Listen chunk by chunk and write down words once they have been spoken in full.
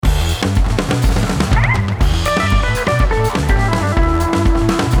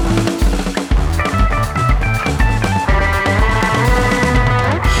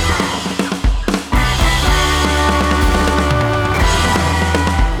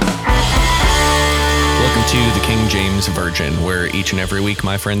to the King James Version, where each and every week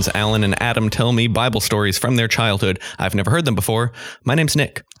my friends Alan and Adam tell me Bible stories from their childhood. I've never heard them before. My name's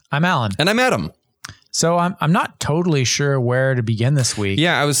Nick. I'm Alan. And I'm Adam. So I'm not totally sure where to begin this week.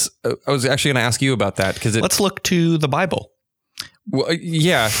 Yeah, I was actually going to ask you about that because let's look to the Bible. Well,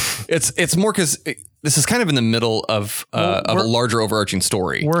 yeah, it's more because this is kind of in the middle of a larger overarching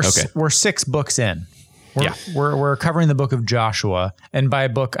story. We're 6 books in. We're covering the book of Joshua, and by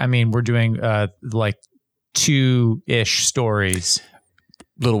book I mean we're doing like 2-ish stories.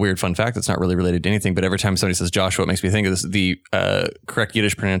 Little weird fun fact that's not really related to anything, but every time somebody says Joshua, it makes me think of this. The correct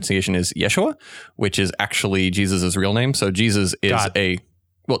Yiddish pronunciation is Yeshua, which is actually Jesus' real name. So Jesus is God.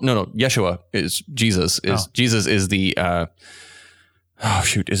 Yeshua is Jesus. Jesus is the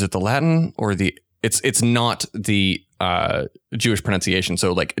is it the Latin or the? It's not the Jewish pronunciation.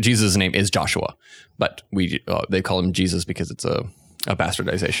 So like Jesus' name is Joshua, but they call him Jesus because it's a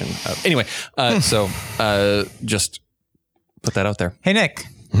bastardization. Anyway, so just put that out there. Hey, Nick,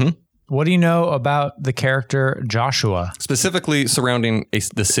 what do you know about the character Joshua? Specifically surrounding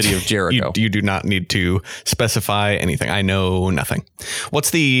the city of Jericho. You do not need to specify anything. I know nothing.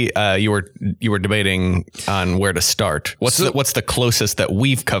 What's the you were debating on where to start? What's the closest that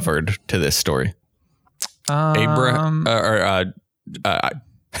we've covered to this story? Abraham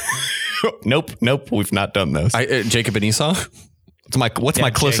Nope. We've not done those. Jacob and Esau. What's my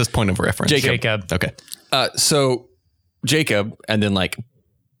closest point of reference? Jacob. Okay. So Jacob, and then like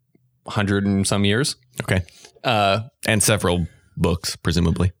 100 and some years. Okay. And several books,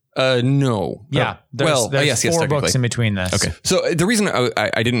 presumably. No. Yeah. There's 4 books in between this. Okay. So the reason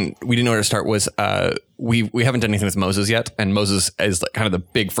we didn't know where to start was we haven't done anything with Moses yet, and Moses is like kind of the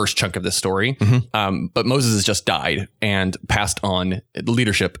big first chunk of this story. But Moses has just died and passed on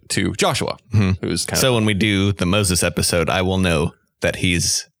leadership to Joshua, who's kind of. So when we do the Moses episode, I will know that he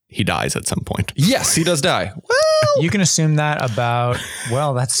dies at some point. Yes, he does die. You can assume that about.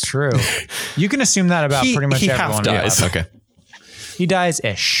 Well, that's true. You can assume that about pretty much everyone. He dies. Okay. He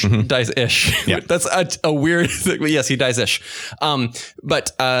dies-ish. Dies-ish. Yeah. That's a weird thing. But yes, he dies-ish.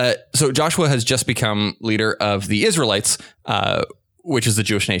 So Joshua has just become leader of the Israelites, which is the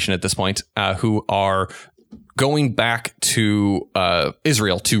Jewish nation at this point, who are going back to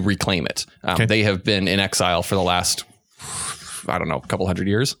Israel to reclaim it. They have been in exile for the last, I don't know, couple hundred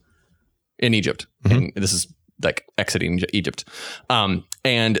years in Egypt. And this is like exiting Egypt.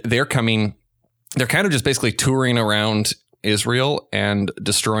 And they're kind of just basically touring around Israel and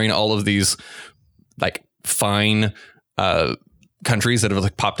destroying all of these like fine countries that have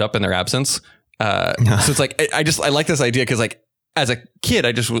like popped up in their absence. So it's like I like this idea because like as a kid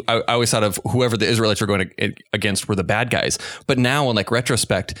I always thought of whoever the Israelites were going against were the bad guys, but now in like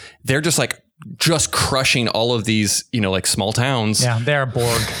retrospect they're just crushing all of these like small towns. Yeah, they're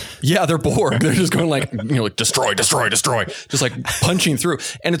Borg. Yeah, they're Borg. They're just going like like destroy, just like punching through,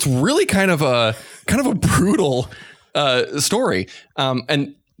 and it's really kind of a brutal story.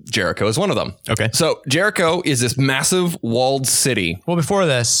 And Jericho is one of them. Okay. So Jericho is this massive walled city. Well, before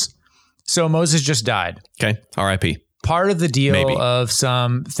this, so Moses just died. Okay. R.I.P. Part of the deal of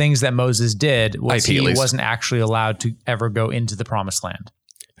some things that Moses did was he wasn't actually allowed to ever go into the promised land.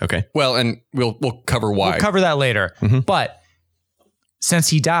 Okay. Well, and we'll cover why. We'll cover that later. But since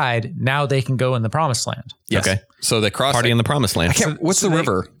he died, now they can go in the promised land. Yes. Okay. So they cross in the promised land. What's the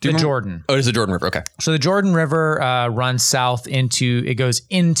river? The Jordan. Oh, it is the Jordan River. Okay. So the Jordan River runs south it goes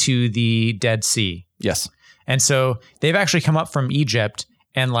into the Dead Sea. Yes. And so they've actually come up from Egypt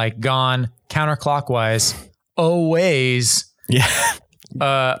and like gone counterclockwise ways. Yeah.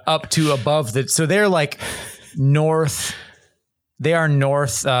 Up to above so they're like north. They are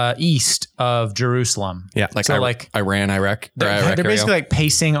northeast of Jerusalem. Yeah, like Iran, Iraq. They're basically like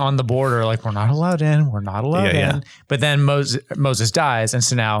pacing on the border, like we're not allowed in. Yeah. But then Moses dies, and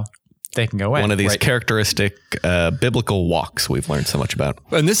so now they can go in. One of these characteristic biblical walks we've learned so much about.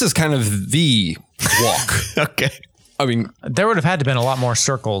 And this is kind of the walk. Okay. I mean, there would have had to been a lot more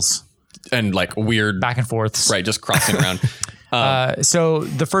circles and like weird back and forths, right? Just crossing around. So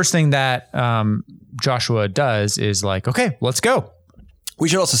the first thing that Joshua does is like, okay, let's go. We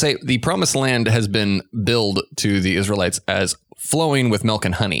should also say the promised land has been billed to the Israelites as flowing with milk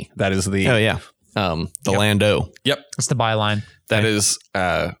and honey. That is the land O. Yep, that's the byline. That is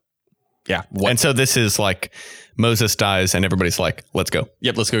And so this is like Moses dies and everybody's like, let's go.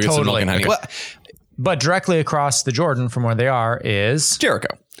 Yep, let's go get some milk and honey. Okay. But directly across the Jordan from where they are is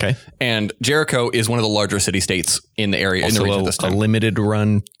Jericho. Okay. And Jericho is one of the larger city-states in the area, also in the region at this time. A limited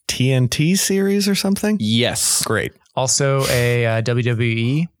run TNT series or something? Yes. Great. Also a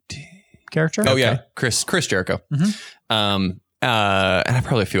WWE character. Oh, yeah. Chris Jericho. and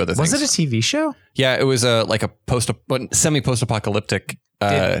probably a few other things. Was it a TV show? Yeah, it was like a semi-post-apocalyptic.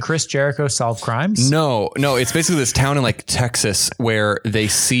 Did Chris Jericho solve crimes? No. It's basically this town in like Texas where they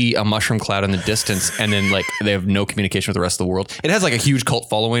see a mushroom cloud in the distance, and then like they have no communication with the rest of the world. It has like a huge cult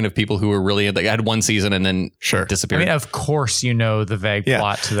following of people who are really like had one season and then disappeared. I mean, of course, you know the vague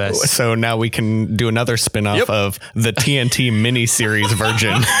plot to this. So now we can do another spinoff of the TNT miniseries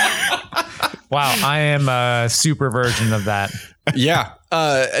Virgin. Wow, I am a super virgin of that. Yeah,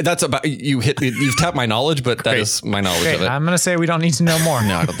 that's about you've tapped my knowledge, but that is my knowledge of it. I'm going to say we don't need to know more.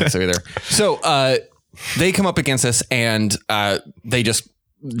 No, I don't think so either. So they come up against us, and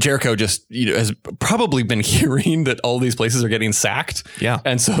Jericho just has probably been hearing that all these places are getting sacked. Yeah,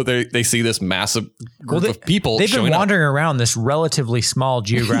 and so they see this massive group of people. They've been wandering around this relatively small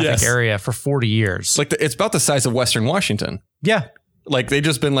geographic area for 40 years. Like it's about the size of Western Washington. Yeah, like they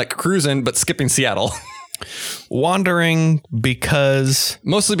just been like cruising, but skipping Seattle. Wandering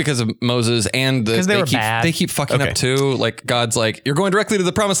mostly because of Moses, and they keep fucking up too. Like God's like, you're going directly to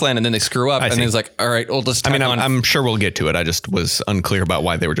the promised land, and then they screw up, and then he's like, all right, well, just I'm sure we'll get to it. I just was unclear about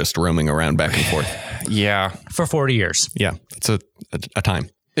why they were just roaming around back and forth. Yeah, for 40 years. Yeah, it's a time.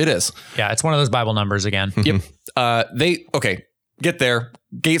 It is. Yeah, it's one of those Bible numbers again. Yep. They get there,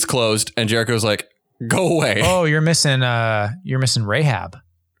 gates closed, and Jericho's like, go away. Oh, you're missing Rahab.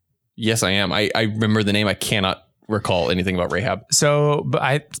 Yes, I am. I remember the name. I cannot recall anything about Rahab. So, but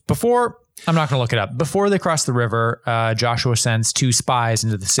I'm not going to look it up. Before they cross the river, Joshua sends 2 spies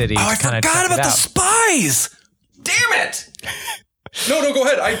into the city. Oh, I forgot about the spies. Damn it. No, go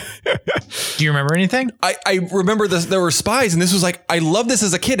ahead. Do you remember anything? I remember this. There were spies, and this was like, I love this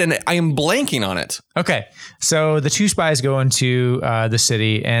as a kid, and I am blanking on it. Okay. So the 2 spies go into the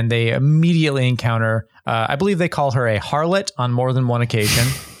city, and they immediately encounter, I believe they call her a harlot on more than one occasion.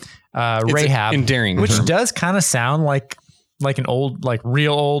 Rahab, endearing, which does kind of sound like an old, like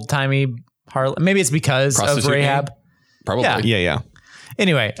real old timey harlot. Maybe it's because of Rahab. Name? Probably. Yeah.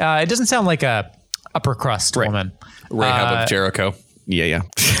 Anyway, it doesn't sound like a upper crust woman. Rahab of Jericho. Yeah.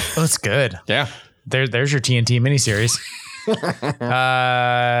 Oh, that's good. Yeah. There's your TNT miniseries.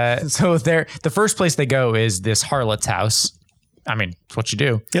 So the first place they go is this harlot's house. I mean, it's what you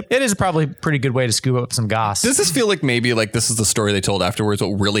do. Yep. It is probably a pretty good way to scoop up some goss. Does this feel like maybe like this is the story they told afterwards? What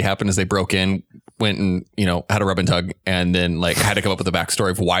really happened is they broke in, went and, had a rub and tug, and then like had to come up with the backstory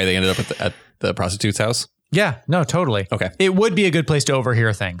of why they ended up at the prostitute's house? Yeah, no, totally. Okay. It would be a good place to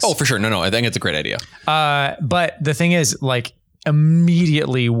overhear things. Oh, for sure. No, I think it's a great idea. But the thing is, like,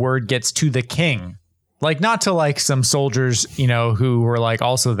 immediately word gets to the king. Like, not to like some soldiers, who were like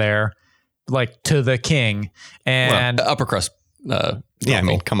also there, like to the king. And upper crust. Yeah, I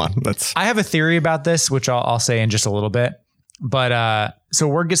mean, come on. I have a theory about this, which I'll say in just a little bit. But so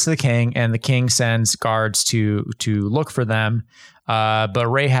word gets to the king, and the king sends guards to look for them. But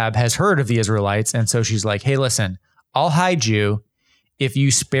Rahab has heard of the Israelites, and so she's like, "Hey, listen, I'll hide you if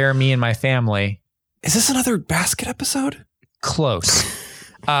you spare me and my family." Is this another basket episode? Close.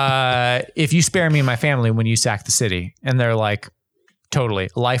 If you spare me and my family when you sack the city, and they're like,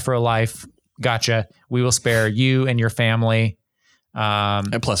 "Totally, life for a life. Gotcha. We will spare you and your family."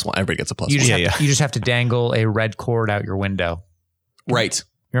 And +1. Everybody gets a +1. You just have to dangle a red cord out your window. Right.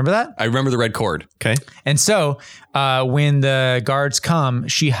 You remember that? I remember the red cord. Okay. And so when the guards come,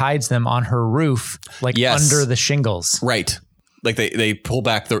 she hides them on her roof, like under the shingles. Right. Like they pull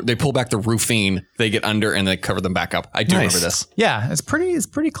back the roofing, they get under, and they cover them back up. I do remember this. Yeah, it's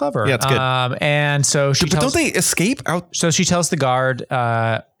pretty clever. Yeah, it's good. And so but don't they escape out? So she tells the guard,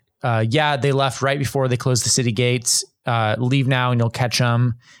 they left right before they closed the city gates. Leave now and you'll catch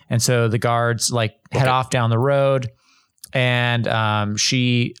them. And so the guards head off down the road, and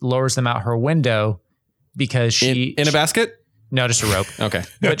she lowers them out her window because she in a basket. No, just a rope. Okay,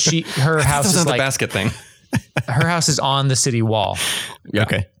 but her house is the basket thing. Her house is on the city wall. Yeah.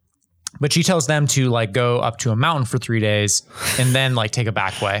 Okay. But she tells them to go up to a mountain for 3 days and then take a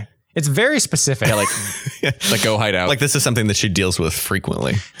back way. It's very specific. Yeah, like go hide out. Like this is something that she deals with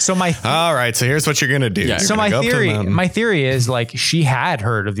frequently. So all right, so here's what you're going to do. Yeah. So my theory is she had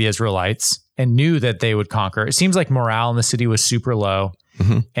heard of the Israelites and knew that they would conquer. It seems like morale in the city was super low,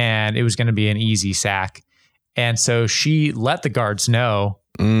 and it was going to be an easy sack. And so she let the guards know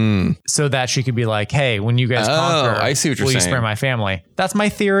so that she could be like, "Hey, when you guys conquer, I see what you're saying. Will you spare my family?" That's my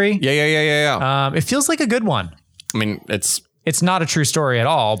theory. Yeah. It feels like a good one. I mean, it's not a true story at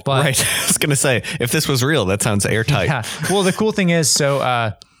all, but right. I was going to say, if this was real, that sounds airtight. Yeah. Well, the cool thing is,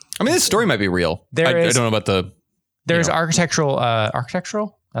 I mean, this story might be real. I don't know about the. There's architectural.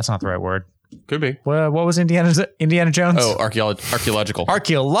 That's not the right word. Could be. What was Indiana Jones? Oh, archaeological.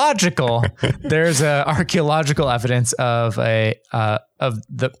 Archaeological. There's archaeological evidence of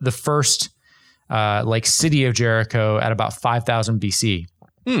the first city of Jericho at about 5000 BC,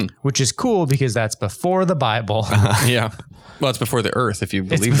 which is cool because that's before the Bible. Yeah. Well, it's before the earth, if you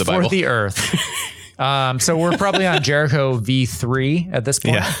believe the Bible. Before the earth. So we're probably on Jericho V3 at this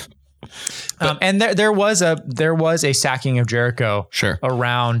point. Yeah. And there was a sacking of Jericho. Sure.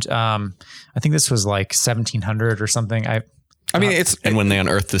 Around, I think this was like 1700 or something. And when they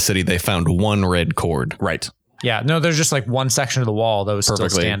unearthed the city, they found one red cord. Right. Yeah. No, there's just like one section of the wall that was still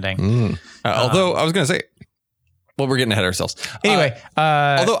standing. Although I was going to say, well, we're getting ahead of ourselves. Anyway,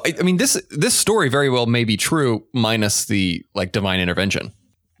 although this story very well may be true, minus the divine intervention.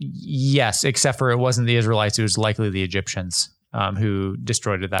 Yes, except for it wasn't the Israelites; it was likely the Egyptians who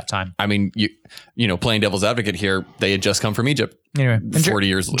destroyed it that time. I mean, playing devil's advocate here, they had just come from Egypt. Anyway, 40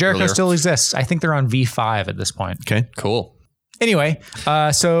 years Jericho earlier. still exists. I think they're on V5 at this point. Okay, cool. Anyway,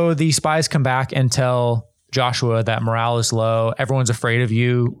 so the spies come back and tell Joshua that morale is low. Everyone's afraid of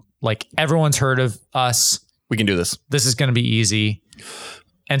you. Like, everyone's heard of us. We can do this. This is going to be easy.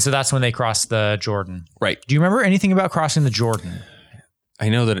 And so that's when they cross the Jordan. Right. Do you remember anything about crossing the Jordan? I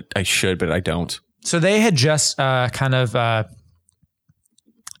know that I should, but I don't. So they had just the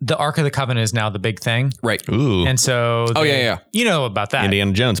Ark of the Covenant is now the big thing. Right. Ooh. And so... You know about that.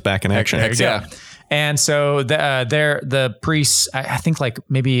 Indiana Jones back in action. Yeah. And so the priests, I think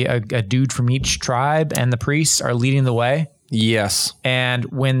maybe a dude from each tribe and the priests are leading the way. Yes. And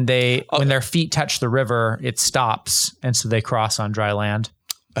when their feet touch the river, it stops. And so they cross on dry land.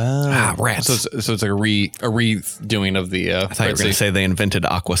 Rats. So it's like a redoing of the... I thought you were going to say they invented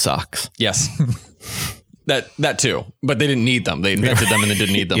aqua socks. Yes. That too. But they didn't need them. They invented them and they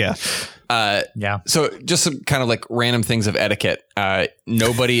didn't need them. Yeah. So just some kind of random things of etiquette.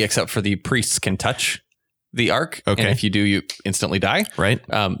 Nobody except for the priests can touch the ark. Okay. And if you do, you instantly die. Right.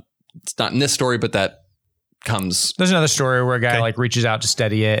 It's not in this story, but that comes... There's another story where a guy reaches out to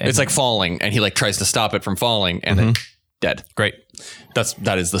steady it. It's falling and he tries to stop it from falling and then dead. Great.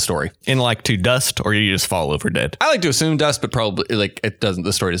 That is the story. In to dust, or you just fall over dead? I like to assume dust, but probably it doesn't.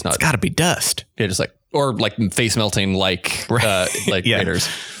 The story does not. It's got to be dust. Yeah, just or face melting Raiders.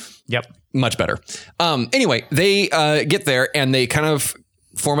 Yep. Much better. Anyway, they get there and they kind of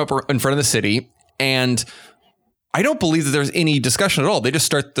form up in front of the city, and I don't believe that there's any discussion at all. They just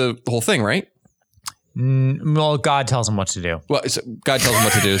start the whole thing, right? Well, God tells them what to do. Well, God tells them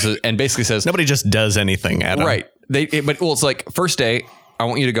what to do, and basically says nobody just does anything, Adam. Right. It's first day, I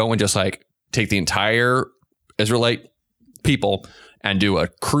want you to go and just take the entire Israelite people and do a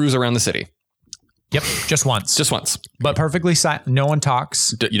cruise around the city. Yep. Just once. Just once. But perfectly silent. No one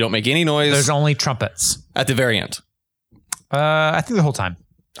talks. You don't make any noise. There's only trumpets. At the very end. I think the whole time.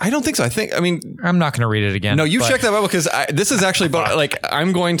 I don't think so. I'm not going to read it again. No, you check that out because this is actually,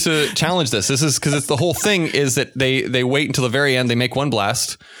 I'm going to challenge this. This is because it's the whole thing is that they wait until the very end. They make one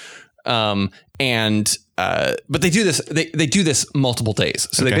blast. But they do this. They do this multiple days.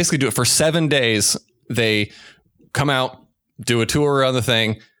 So they basically do it for 7 days. They come out, do a tour around the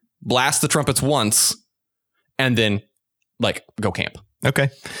thing, blast the trumpets once, and then go camp. Okay.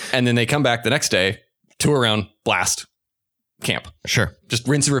 And then they come back the next day, tour around, blast, camp. Sure. Just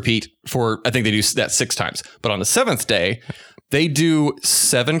rinse and repeat I think they do that 6 times. But on the 7th day, they do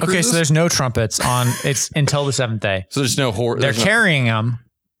 7 cruises. Okay, so there's no trumpets it's until the 7th day. So there's no horror. They're carrying them.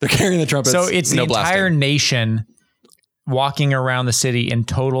 They're carrying the trumpets. So it's the entire nation walking around the city in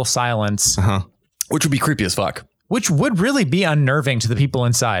total silence. Which would be creepy as fuck. Which would really be unnerving to the people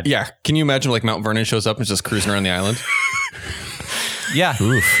inside. Yeah. Can you imagine Mount Vernon shows up and is just cruising around the island? Yeah.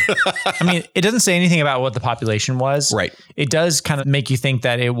 It doesn't say anything about what the population was. Right. It does kind of make you think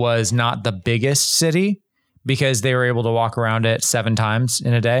that it was not the biggest city because they were able to walk around it 7 times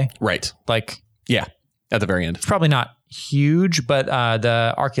in a day. Right. Yeah. At the very end. It's probably not huge, but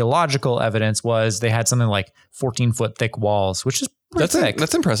the archaeological evidence was they had something 14-foot thick walls, which is thick.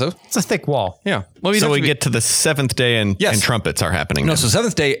 That's impressive. It's a thick wall. Yeah. Well, so we get to the 7th day and trumpets are happening. No, so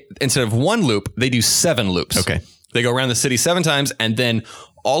 7th day, instead of 1 loop, they do 7 loops. Okay. They go around the city 7 times, and then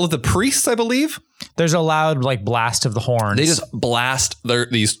all of the priests, I believe, there's a loud blast of the horns. They just blast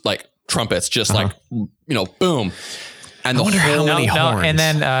these trumpets, just boom. And I wonder how many horns. And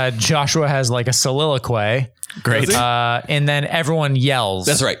then Joshua has a soliloquy. Great. And then everyone yells.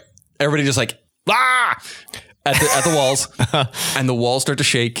 That's right. Everybody just ah! at the walls, and the walls start to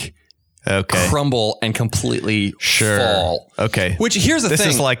shake. Okay. Crumble and completely fall. Okay. Which here's the thing.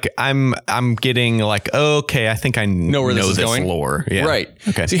 This is I'm getting okay, I think I know where this is going. Lore. Yeah. Right.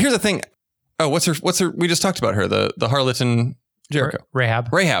 Okay. So here's the thing. Oh, what's her we just talked about her, the harlot in Jericho? Rahab.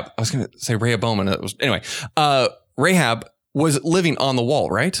 I was going to say Rehoboam. And it was, anyway, Rahab was living on the wall,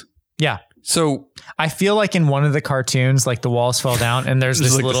 right? Yeah. So I feel like in one of the cartoons, like the walls fell down and there's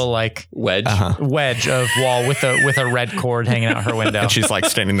this little like wedge of wall with a red cord hanging out her window. And she's like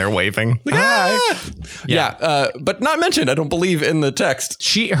standing there waving. Like, yeah. But not mentioned, I don't believe, in the text.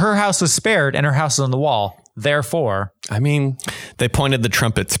 Her house was spared and her house was on the wall. Therefore, I mean, they pointed the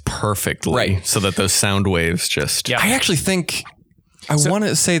trumpets perfectly, right, so that those sound waves just. Yeah. I actually think I want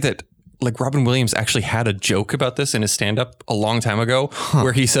to say that like Robin Williams actually had a joke about this in his stand-up a long time ago,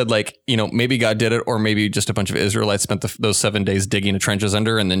 where he said like, you know, maybe God did it, or maybe just a bunch of Israelites spent those 7 days digging the trenches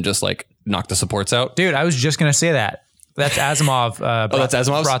under and then just like knocked the supports out. Dude, I was just gonna say that. That's Asimov. That's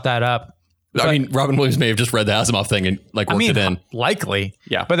Asimov brought that up. But, I mean, Robin Williams may have just read the Asimov thing and like worked it in. Likely.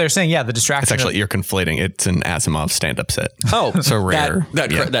 Yeah. But they're saying, the distraction. It's actually, you're conflating. It's an Asimov stand-up set. Oh. So rare.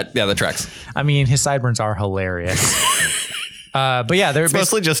 That tracks. I mean, his sideburns are hilarious. But yeah, they're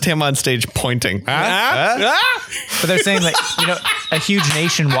mostly just him on stage pointing. But they're saying that, you know, a huge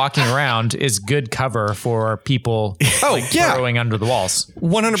nation walking around is good cover for people burrowing under the walls.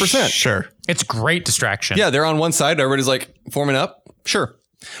 100%. Sure. It's great distraction. Yeah, they're on one side. Everybody's like forming up. Sure.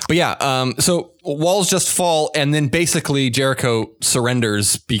 But yeah, so walls just fall, and then basically Jericho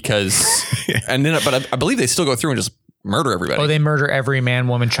surrenders because, and then, but I believe they still go through and just murder everybody. Oh, they murder every man,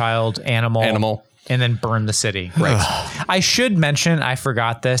 woman, child, animal, and then burn the city. Right. I should mention, I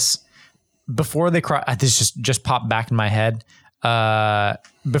forgot this before they this just popped back in my head.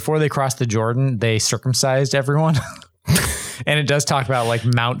 Before they crossed the Jordan, they circumcised everyone, and it does talk about like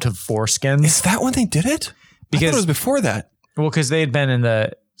mount of foreskins. Is that when they did it? Because I thought it was before that. Well, because they had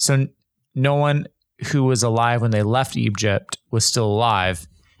been so no one who was alive when they left Egypt was still alive,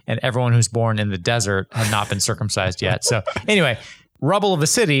 and everyone who's born in the desert had not been circumcised yet. So anyway, rubble of a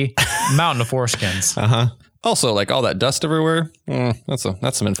city, mountain of foreskins. Also, like all that dust everywhere. That's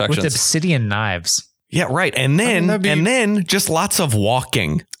some infections. With obsidian knives. Yeah, right. And then just lots of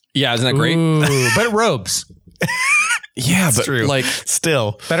walking. Yeah, isn't that great? Ooh, but robes. Yeah, that's but true. Like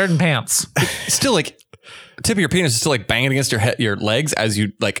still better than pants. Still like. Tip of your penis is still like banging against your legs as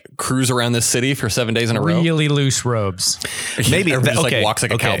you like cruise around this city for 7 days in a row. Really loose robes. Maybe like walks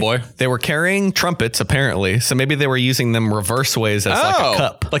like a cowboy. They were carrying trumpets apparently, so maybe they were using them reverse ways as like a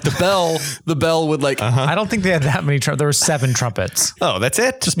cup. Like the bell would like. I don't think they had that many trumpets. There were 7 trumpets. Oh, that's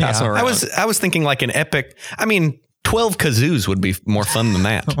it. Just pass them around. I was thinking like an epic. I mean, 12 kazoos would be more fun than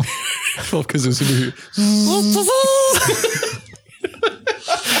that. 12 kazoos would be.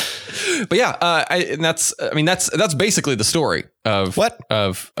 But yeah, that's basically the story of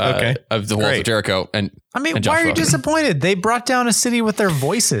the walls of Jericho. And I mean, why are you disappointed? They brought down a city with their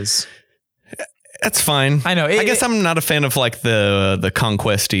voices. That's fine. I know. I guess I'm not a fan of like the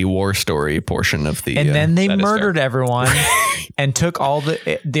conquest-y war story portion of the. And then they murdered everyone and took all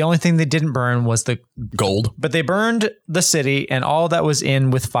the only thing they didn't burn was the gold. But they burned the city and all that was in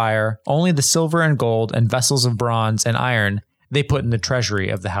with fire. Only the silver and gold and vessels of bronze and iron they put in the treasury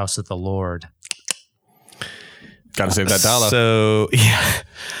of the house of the Lord. Got to save that dollar. So yeah,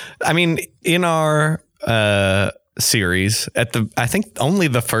 I mean, in our series I think only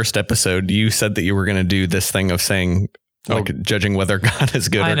the first episode, you said that you were going to do this thing of saying judging whether God is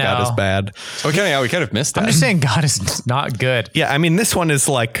good or God is bad. Okay, we kind of missed that. I'm just saying God is not good. Yeah, I mean, this one is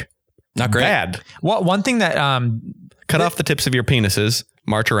like not great. Bad. Well, one thing that cut off the tips of your penises,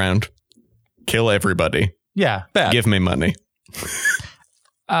 march around, kill everybody. Yeah, bad. Give me money.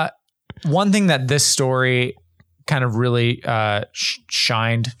 One thing that this story kind of really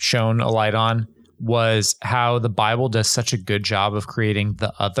shone a light on was how the Bible does such a good job of creating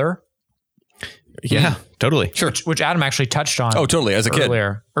the other. Yeah, totally. Sure. Which Adam actually touched on. Oh, totally. As a kid.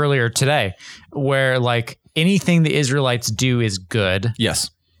 Earlier today, where like anything the Israelites do is good. Yes.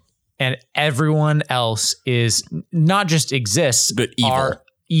 And everyone else is not just exists, but evil. Are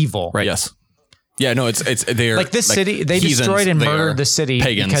evil. Right. Yes. Yeah, no, they're like this city. They destroyed and murdered the city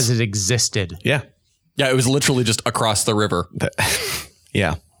pagans. Because it existed. Yeah, yeah, it was literally just across the river.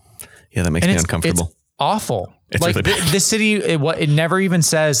 Yeah, that makes me uncomfortable. It's awful. It's like really the city. It never even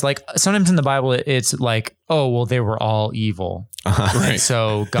says like sometimes in the Bible it's like, oh well, they were all evil, right?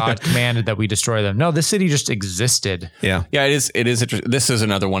 So God commanded that we destroy them. No, the city just existed. Yeah. It is interesting. This is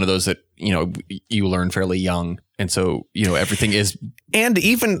another one of those that you learn fairly young. And so, everything is. And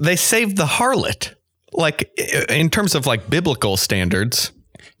even they saved the harlot, like in terms of like biblical standards.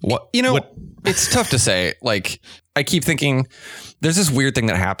 It's tough to say. Like, I keep thinking there's this weird thing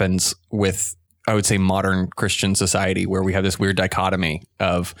that happens with, I would say, modern Christian society where we have this weird dichotomy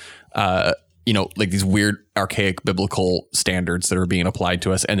of like these weird archaic biblical standards that are being applied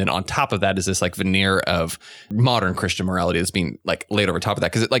to us. And then on top of that is this like veneer of modern Christian morality that's being like laid over top of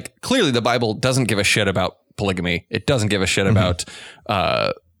that. Cause it like clearly the Bible doesn't give a shit about polygamy. It doesn't give a shit about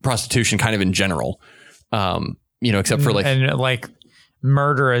prostitution kind of in general. Except for like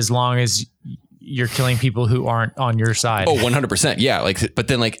murder, as long as you're killing people who aren't on your side. Oh, 100%. Yeah. Like, but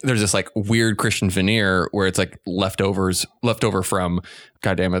then like there's this like weird Christian veneer where it's like left over from,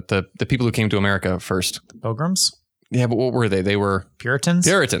 God damn it, the people who came to America first. Pilgrims? Yeah, but what were they? They were Puritans.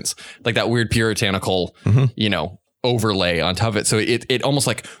 Like that weird puritanical, overlay on top of it. So it almost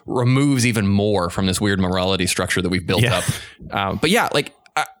like removes even more from this weird morality structure that we've built up. But yeah, like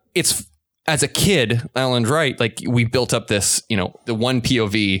it's as a kid, Alan's right. Like we built up this, the one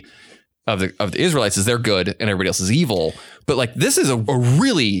POV of the Israelites is they're good and everybody else is evil. But like, this is a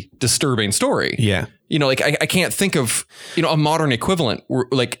really disturbing story. Yeah. Like I can't think of, a modern equivalent where,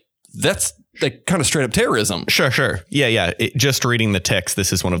 like that's like kind of straight up terrorism. Sure. Yeah. Just reading the text,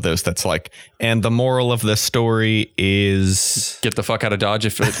 this is one of those that's like, and the moral of the story is get the fuck out of Dodge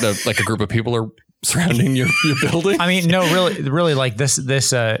if like a group of people are surrounding your building. I mean, no, really like this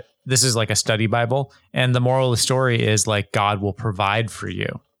is like a study Bible. And the moral of the story is like, God will provide for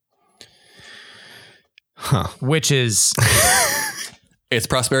you. Huh. Which is it's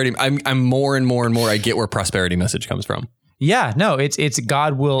prosperity. I'm more and more I get where prosperity message comes from. Yeah, no, it's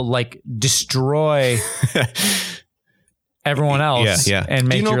God will like destroy everyone else and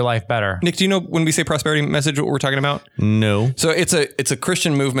make your life better. Nick, do you know when we say prosperity message what we're talking about? No. So it's a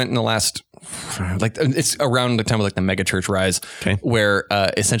Christian movement in the last like it's around the time of like the mega church rise, where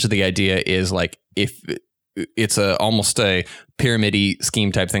essentially the idea is like if it's almost a pyramid-y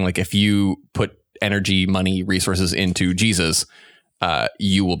scheme type thing, like if you put energy, money, resources into Jesus,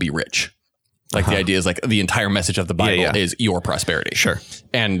 you will be rich. Like the idea is like the entire message of the Bible is your prosperity. Sure.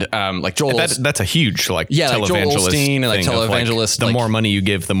 And like Joel, that's a huge like televangelist Osteen and like televangelist. Like, the more money you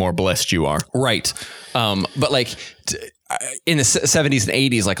give, the more blessed you are. Right. But like in the 70s and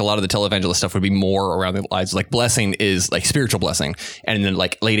 80s, like a lot of the televangelist stuff would be more around the lines like blessing is like spiritual blessing, and then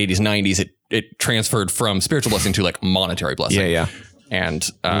like late 80s, 90s, it transferred from spiritual blessing to like monetary blessing. Yeah. And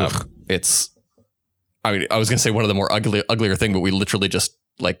it's. I mean, I was going to say one of the more uglier thing, but we literally just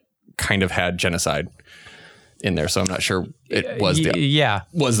like kind of had genocide in there. So I'm not sure it was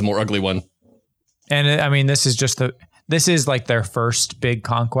the more ugly one. And I mean, this is like their first big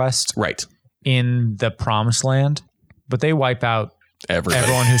conquest. Right. In the promised land, but they wipe out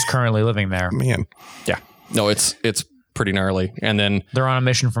everyone who's currently living there. Man. Yeah. No, it's pretty gnarly. And then they're on a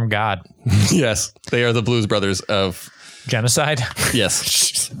mission from God. Yes. They are the Blues Brothers of genocide.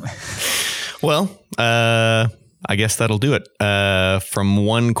 Yes. Well, I guess that'll do it. From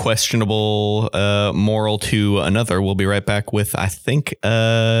one questionable moral to another, we'll be right back with, I think,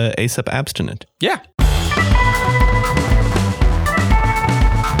 ASAP Abstinent. Yeah.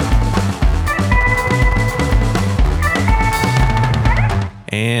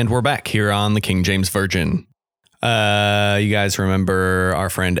 And we're back here on the King James Virgin. You guys remember our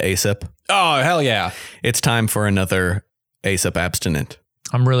friend ASAP? Oh, hell yeah. It's time for another ASAP Abstinent.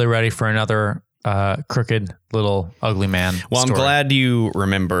 I'm really ready for another crooked little ugly man. Well, story. I'm glad you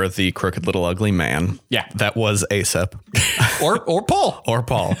remember the crooked little ugly man. Yeah, that was ASAP or Paul or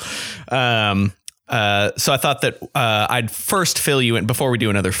Paul. So I thought that I'd first fill you in before we do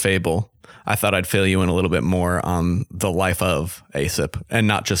another fable. I thought I'd fill you in a little bit more on the life of ASAP and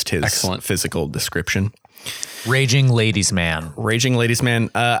not just his physical description. Raging ladies man.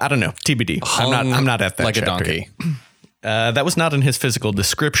 I don't know. TBD. I'm not at that like chapter. A donkey. That was not in his physical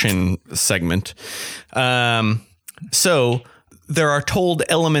description segment. So there are told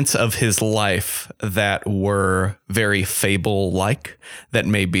elements of his life that were very fable-like, that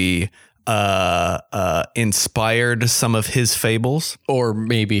maybe inspired some of his fables, or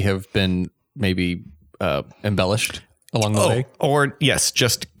maybe have been embellished along the way. Or yes,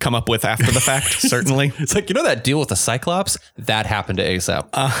 just come up with after the fact. Certainly. It's like, that deal with the Cyclops that happened to ASAP.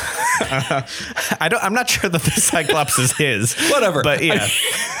 I'm not sure that the Cyclops is his. Whatever. But yeah.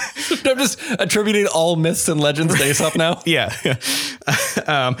 I'm just attributing all myths and legends to ASAP now. Yeah.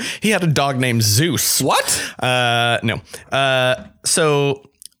 He had a dog named Zeus. What? No. So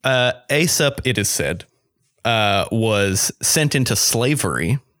ASAP, it is said, was sent into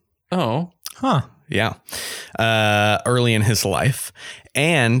slavery. Oh. Huh. Yeah. Early in his life.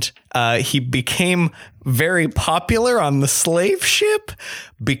 And he became very popular on the slave ship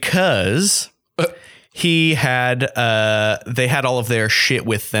because they had all of their shit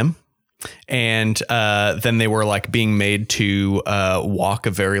with them. And then they were like being made to walk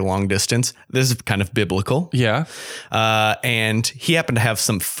a very long distance. This is kind of biblical. Yeah. And he happened to have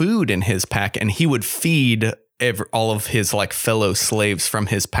some food in his pack, and he would feed all of his like fellow slaves from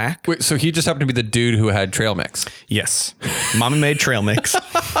his pack. Wait, so he just happened to be the dude who had trail mix? Yes. Mommy made trail mix.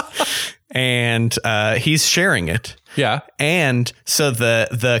 And he's sharing it. Yeah. And so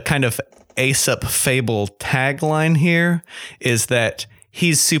the kind of Aesop fable tagline here is that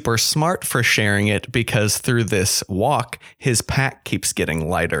he's super smart for sharing it because through this walk, his pack keeps getting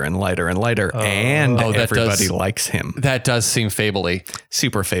lighter and lighter and lighter, and everybody likes him. That does seem fable-y.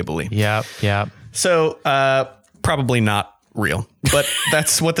 Super fable-y. Yep. So probably not real, but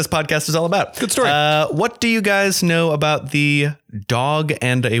that's what this podcast is all about. Good story. What do you guys know about the dog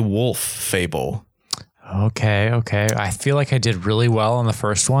and a wolf fable? Okay. I feel like I did really well on the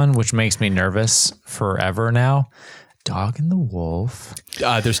first one, which makes me nervous forever now. Dog and the wolf.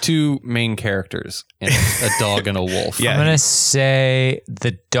 There's two main characters in a dog and a wolf. Yeah. I'm going to say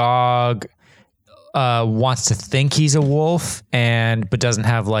the dog wants to think he's a wolf but doesn't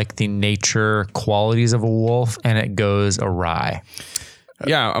have like the nature qualities of a wolf, and it goes awry.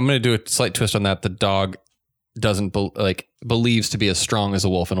 Yeah, I'm going to do a slight twist on that. The dog doesn't believes to be as strong as a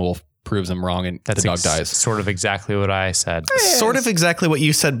wolf, and a wolf proves him wrong, and the dog dies. Sort of exactly what I said. Sort of exactly what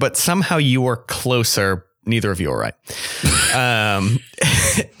you said, but somehow you were closer. Neither of you are right.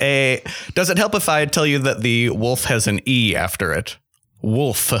 Does it help if I tell you that the wolf has an E after it?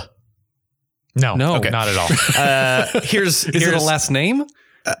 Wolf. No, okay. Not at all. Here's it a last name?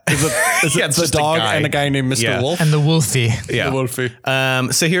 Is it the dog and a guy named Mr. Wolf? And the Wolfie. Yeah. The Wolfie.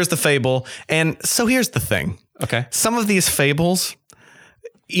 So here's the fable. And so here's the thing. Okay. Some of these fables,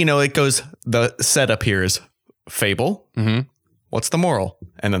 it goes, the setup here is fable. Mm-hmm. What's the moral?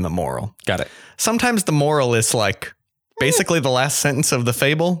 And then the moral. Got it. Sometimes the moral is like basically the last sentence of the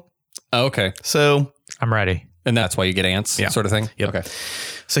fable. Oh, okay. So I'm ready. And that's why you get ants, sort of thing? Yep. Okay.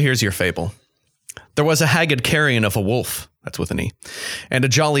 So here's your fable. There was a haggard carrion of a wolf, that's with an E, and a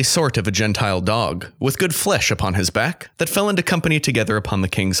jolly sort of a Gentile dog, with good flesh upon his back, that fell into company together upon the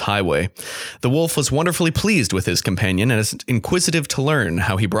king's highway. The wolf was wonderfully pleased with his companion, and is inquisitive to learn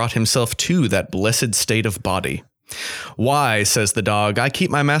how he brought himself to that blessed state of body. Why, says the dog, I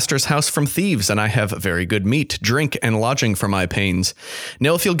keep my master's house from thieves, and I have very good meat, drink, and lodging for my pains.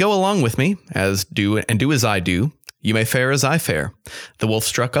 Now, if you'll go along with me, do as I do, you may fare as I fare. The wolf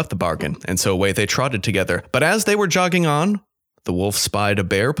struck up the bargain, and so away they trotted together. But as they were jogging on, the wolf spied a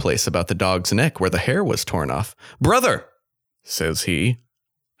bare place about the dog's neck where the hair was torn off. Brother, says he,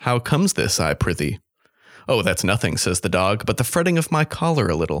 how comes this, I prithee? Oh, that's nothing, says the dog, but the fretting of my collar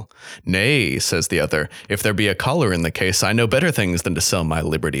a little. Nay, says the other, if there be a collar in the case, I know better things than to sell my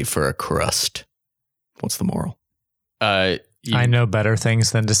liberty for a crust. What's the moral? I know better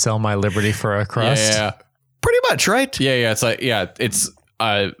things than to sell my liberty for a crust. Yeah. Pretty much, right? Yeah. It's like, it's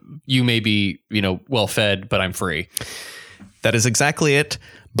you may be, well fed, but I'm free. That is exactly it.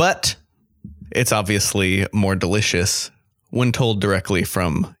 But it's obviously more delicious when told directly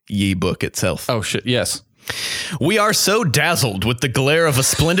from ye book itself. Oh, shit. Yes. We are so dazzled with the glare of a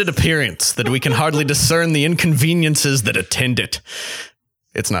splendid appearance that we can hardly discern the inconveniences that attend it.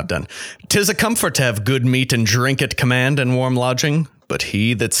 It's not done. 'Tis a comfort to have good meat and drink at command and warm lodging, but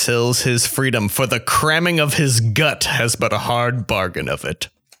he that sells his freedom for the cramming of his gut has but a hard bargain of it.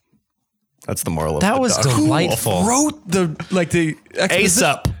 That's the moral of that. That was delightful. Who wrote the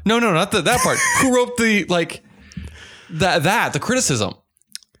Aesop? No, not that part. Who wrote the the criticism?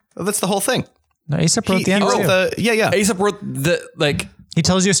 Well, that's the whole thing. No, Aesop wrote the end. Aesop wrote he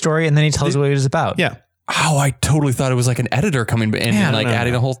tells you a story and then he tells you what it is about. Yeah. Oh, I totally thought it was like an editor coming in and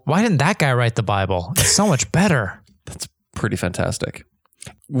adding a whole. Why didn't that guy write the Bible? It's so much better. That's pretty fantastic.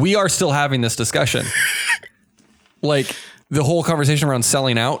 We are still having this discussion. The whole conversation around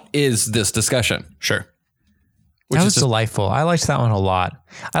selling out is this discussion. Sure. That was delightful. I liked that one a lot.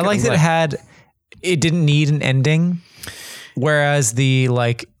 I liked that it didn't need an ending. Whereas the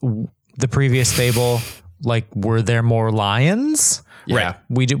previous fable, were there more lions? Yeah.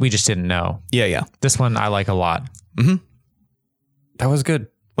 We just didn't know. Yeah. This one I like a lot. Mm-hmm. That was good.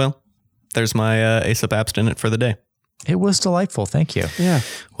 Well, there's my Aesop abstinent for the day. It was delightful. Thank you. Yeah.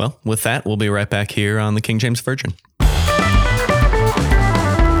 Well, with that, we'll be right back here on the King James Virgin.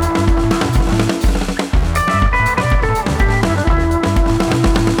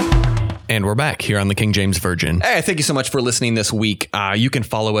 And we're back here on the King James Virgin. Hey, thank you so much for listening this week. You can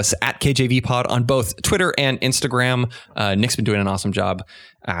follow us at KJV Pod on both Twitter and Instagram. Nick's been doing an awesome job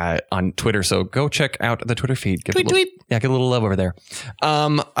on Twitter. So go check out the Twitter feed. Give tweet. Yeah, get a little love over there.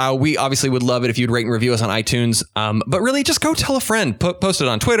 We obviously would love it if you'd rate and review us on iTunes. But really, just go tell a friend. Post it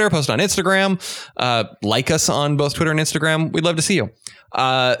on Twitter. Post it on Instagram. Like us on both Twitter and Instagram. We'd love to see you.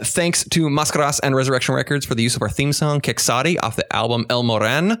 Thanks to Mascaras and Resurrection Records for the use of our theme song, Kexadi, off the album El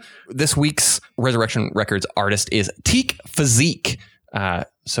Moran. This week's Resurrection Records artist is Teak Physique.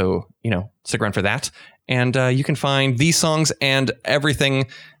 So, stick around for that. And you can find these songs and everything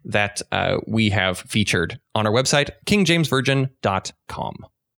that we have featured on our website, kingjamesvirgin.com.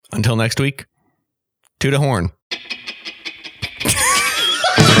 Until next week, toot a horn.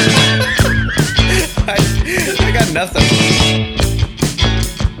 I got nothing.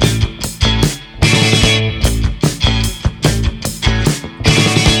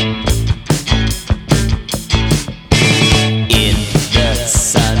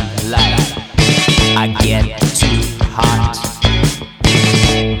 I get too hot.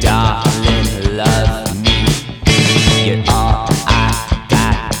 Darling, love me. You're all I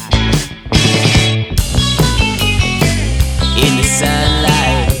got. In the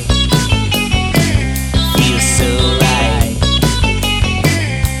sunlight, feels so right.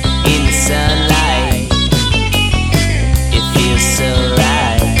 In the sunlight, it feels so right.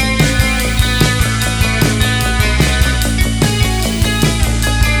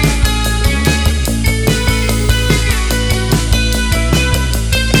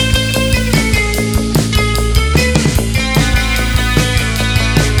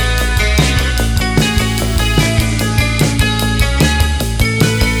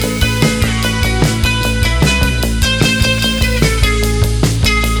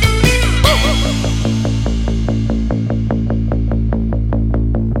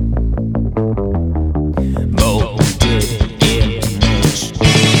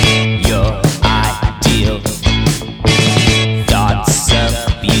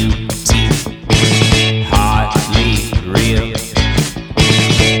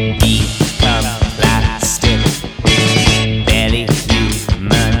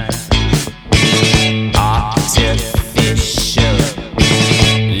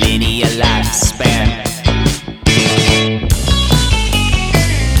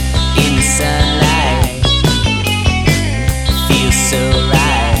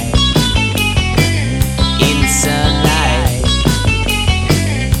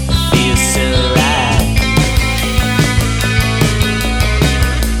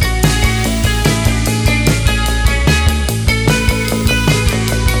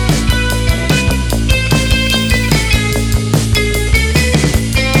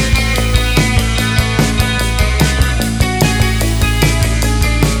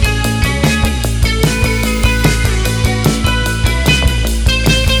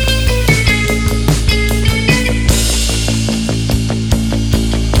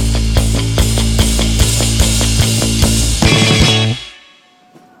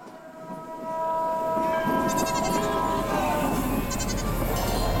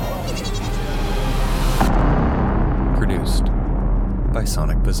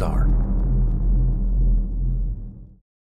 Sonic Bazaar.